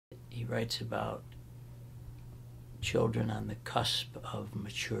writes about children on the cusp of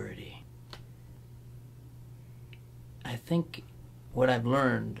maturity. I think what I've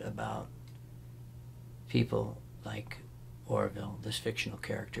learned about people like Orville, this fictional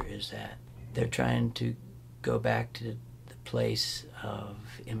character, is that they're trying to go back to the place of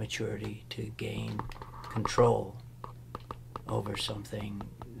immaturity to gain control over something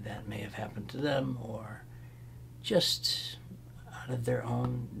that may have happened to them, or just out of their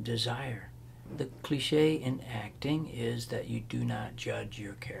own desire. The cliche in acting is that you do not judge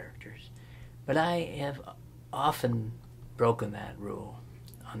your characters. But I have often broken that rule,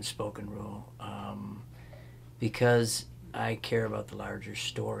 unspoken rule, because I care about the larger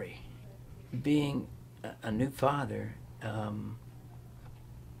story. Being a new father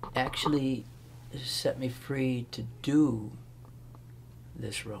actually set me free to do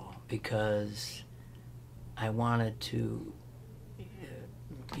this role, because I wanted to,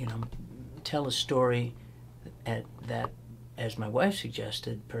 tell a story that, as my wife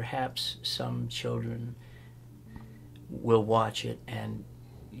suggested, perhaps some children will watch it and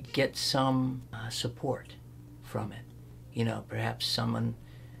get some support from it. Perhaps someone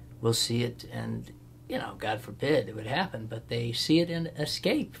will see it and, God forbid it would happen, but they see it and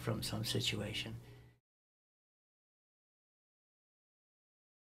escape from some situation.